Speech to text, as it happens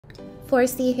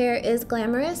4C hair is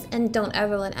glamorous, and don't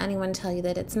ever let anyone tell you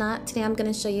that it's not. Today I'm going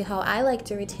to show you how I like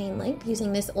to retain length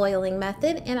using this oiling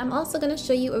method, and I'm also going to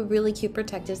show you a really cute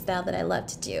protective style that I love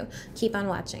to do. Keep on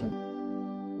watching.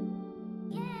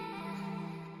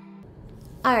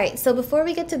 Alright, so before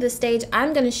we get to this stage,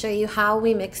 I'm going to show you how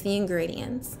we mix the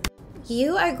ingredients.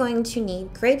 You are going to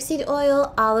need grapeseed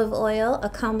oil, olive oil, a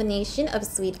combination of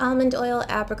sweet almond oil,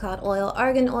 apricot oil,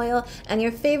 argan oil, and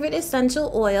your favorite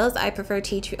essential oils. I prefer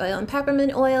tea tree oil and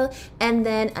peppermint oil, and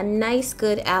then a nice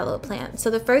good aloe plant. So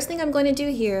the first thing I'm going to do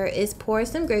here is pour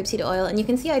some grapeseed oil, and you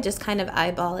can see I just kind of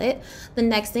eyeball it. The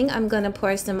next thing, I'm going to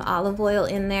pour some olive oil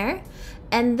in there.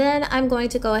 And then I'm going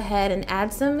to go ahead and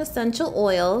add some essential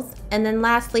oils. And then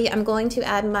lastly, I'm going to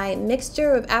add my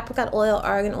mixture of apricot oil,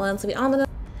 argan oil, and sweet almond oil.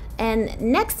 And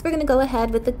next, we're going to go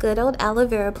ahead with the good old aloe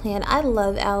vera plant. I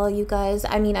love aloe, you guys.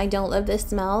 I mean, I don't love this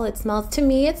smell. It smells, to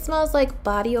me, it smells like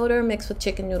body odor mixed with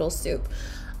chicken noodle soup.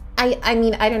 I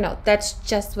mean, I don't know. That's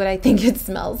just what I think it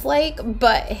smells like.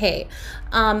 But hey,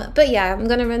 but yeah, I'm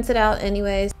going to rinse it out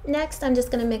anyways. Next, I'm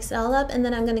just going to mix it all up, and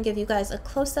then I'm going to give you guys a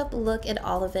close-up look at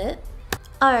all of it.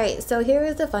 Alright, so here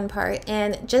is the fun part,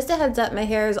 and just a heads up, my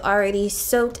hair is already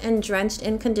soaked and drenched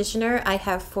in conditioner. I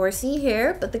have 4C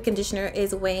hair, but the conditioner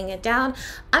is weighing it down.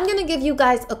 I'm going to give you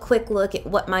guys a quick look at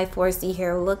what my 4C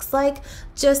hair looks like,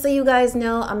 just so you guys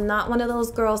know I'm not one of those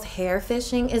girls hair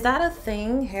fishing. Is that a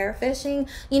thing, hair fishing?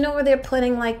 You know where they're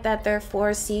putting like that they're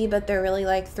 4C, but they're really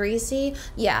like 3C?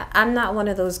 Yeah, I'm not one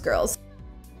of those girls.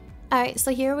 Alright,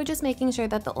 so here we're just making sure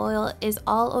that the oil is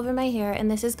all over my hair, and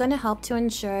this is going to help to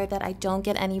ensure that I don't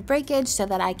get any breakage so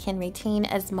that I can retain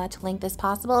as much length as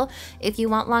possible. If you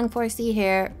want long 4C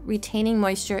hair, retaining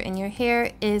moisture in your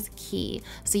hair is key,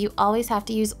 so you always have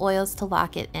to use oils to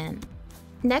lock it in.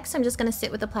 Next, I'm just going to sit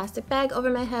with a plastic bag over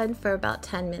my head for about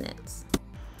 10 minutes.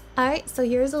 Alright, so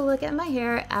here's a look at my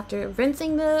hair after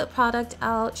rinsing the product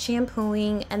out,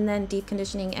 shampooing, and then deep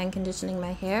conditioning and conditioning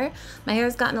my hair. My hair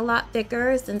has gotten a lot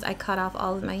thicker since I cut off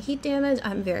all of my heat damage.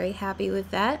 I'm very happy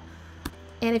with that.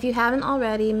 And if you haven't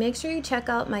already, make sure you check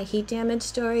out my heat damage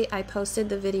story. I posted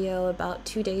the video about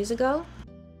 2 days ago.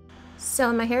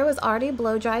 So my hair was already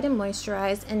blow dried and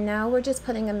moisturized, and now we're just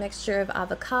putting a mixture of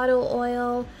avocado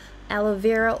oil, aloe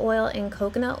vera oil, and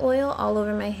coconut oil all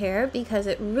over my hair because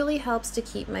it really helps to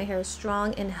keep my hair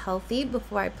strong and healthy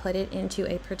before I put it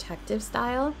into a protective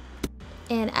style.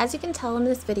 And as you can tell in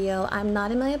this video, I'm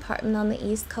not in my apartment on the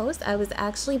East Coast. I was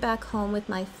actually back home with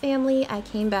my family. I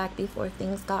came back before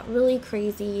things got really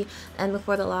crazy and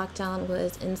before the lockdown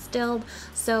was instilled.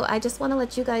 So I just want to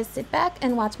let you guys sit back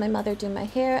and watch my mother do my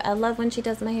hair. I love when she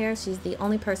does my hair. She's the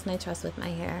only person I trust with my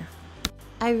hair.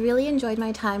 I really enjoyed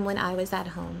my time when I was at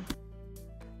home.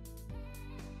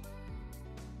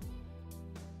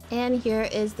 And here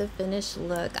is the finished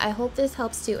look. I hope this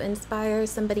helps to inspire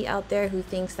somebody out there who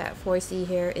thinks that 4C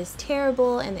hair is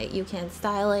terrible and that you can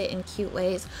style it in cute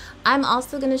ways. I'm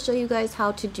also going to show you guys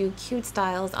how to do cute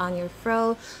styles on your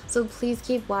fro, so please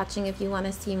keep watching if you want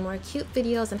to see more cute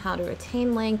videos on how to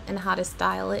retain length and how to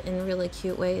style it in really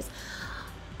cute ways.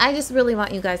 I just really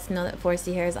want you guys to know that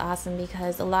 4C hair is awesome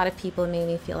because a lot of people made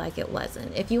me feel like it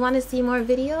wasn't. If you want to see more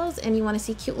videos and you want to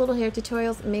see cute little hair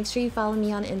tutorials, make sure you follow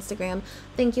me on Instagram.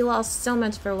 Thank you all so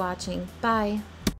much for watching. Bye.